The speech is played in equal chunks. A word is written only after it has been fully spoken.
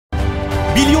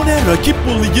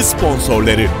Rakipbul Ligi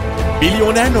sponsorları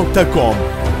Bilyoner.com,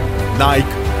 Nike,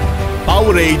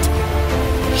 Powerade,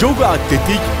 Joga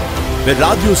Atletik ve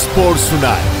Radyo Spor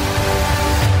sunar.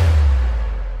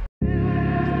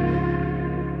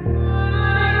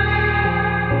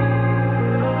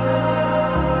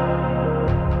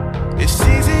 It's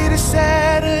easy to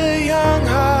set a young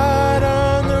heart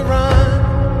on the run,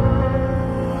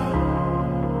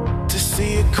 to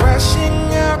see it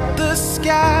crashing up the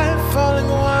sky, falling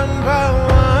one by one.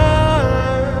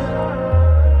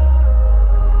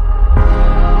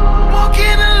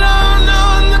 Walking alone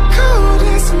on the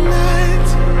coldest night.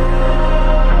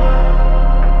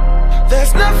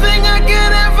 There's nothing I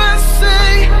can ever say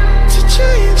to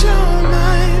change your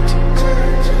mind.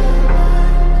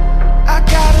 I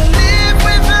gotta live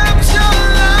without your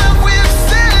love, we've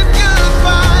said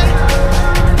goodbye.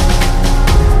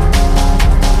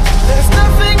 There's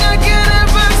nothing I can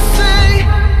ever say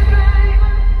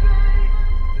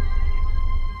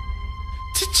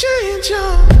to change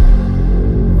your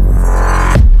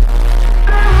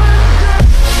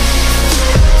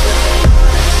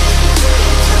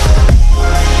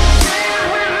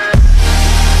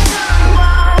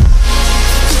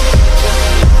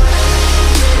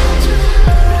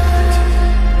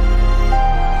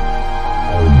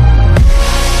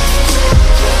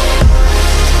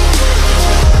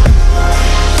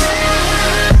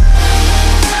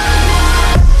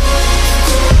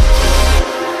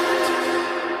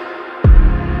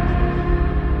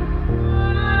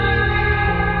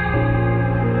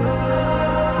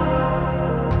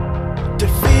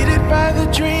defeated by the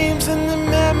dreams and the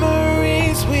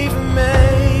memories we've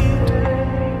made,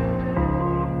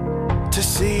 to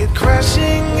see it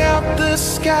crashing out the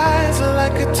skies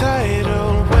like a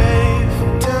tidal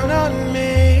wave down on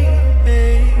me.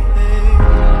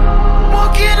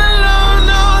 Walking alone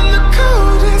on the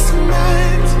coldest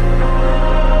night.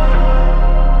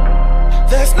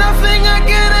 There's nothing I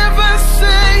can ever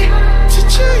say to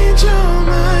change your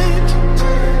mind.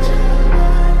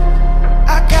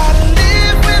 I gotta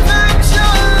live without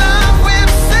your love,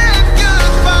 we've said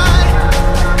goodbye.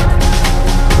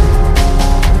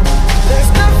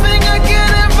 There's nothing I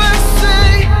can ever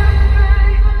say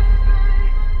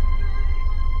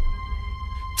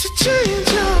to change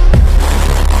your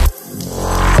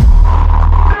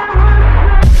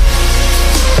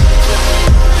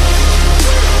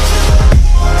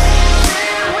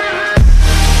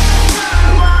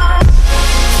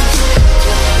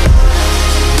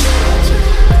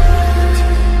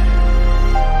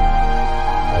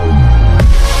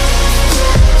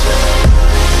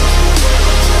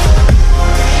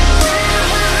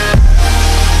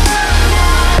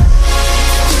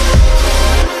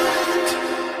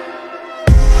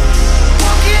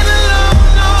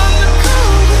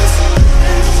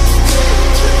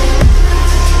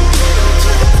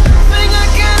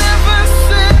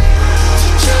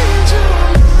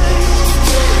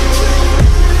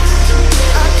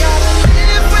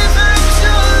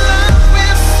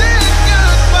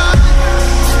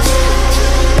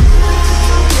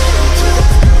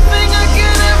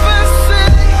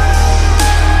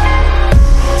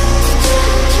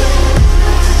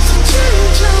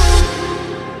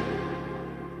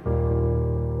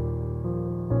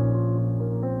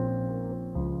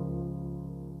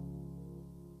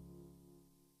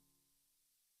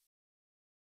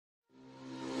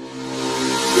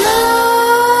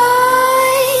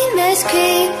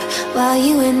while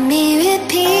you and me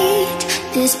repeat.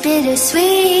 This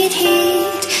bittersweet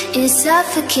heat is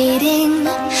suffocating.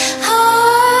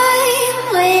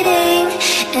 I'm waiting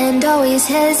and always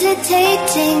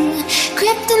hesitating.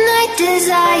 Kryptonite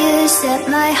desires set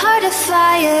my heart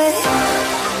afire.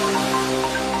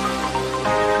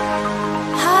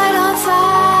 Heart on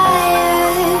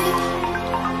fire.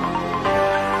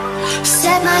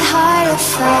 Set my heart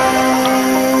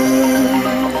afire.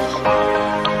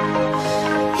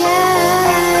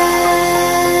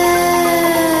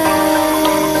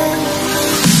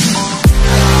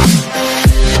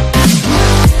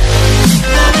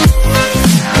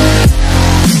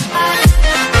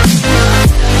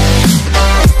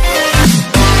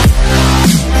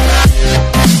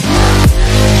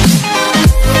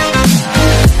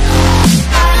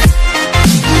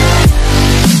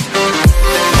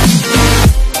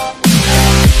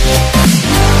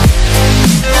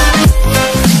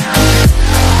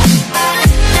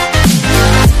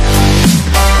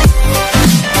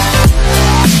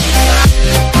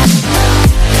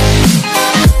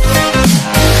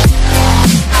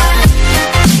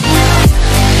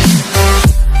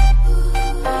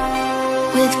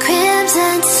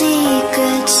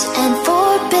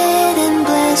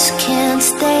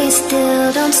 stay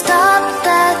still, don't stop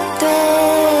that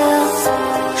thrill.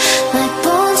 My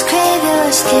bones crave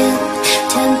your skin,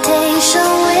 temptation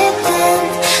within.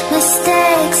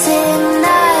 Mistakes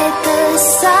ignite the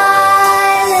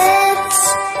silence.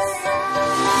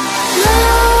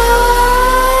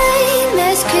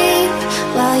 Nightmares creep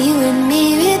while you and me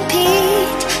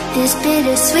repeat. This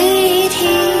bittersweet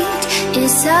heat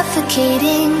is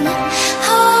suffocating.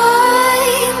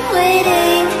 I'm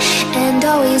waiting and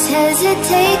always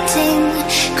hesitating.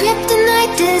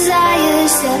 Kryptonite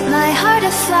desires set my heart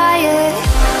afire.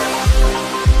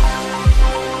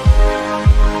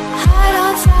 Heart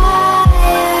on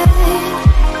fire.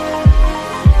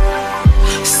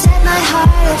 Set my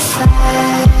heart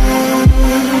afire.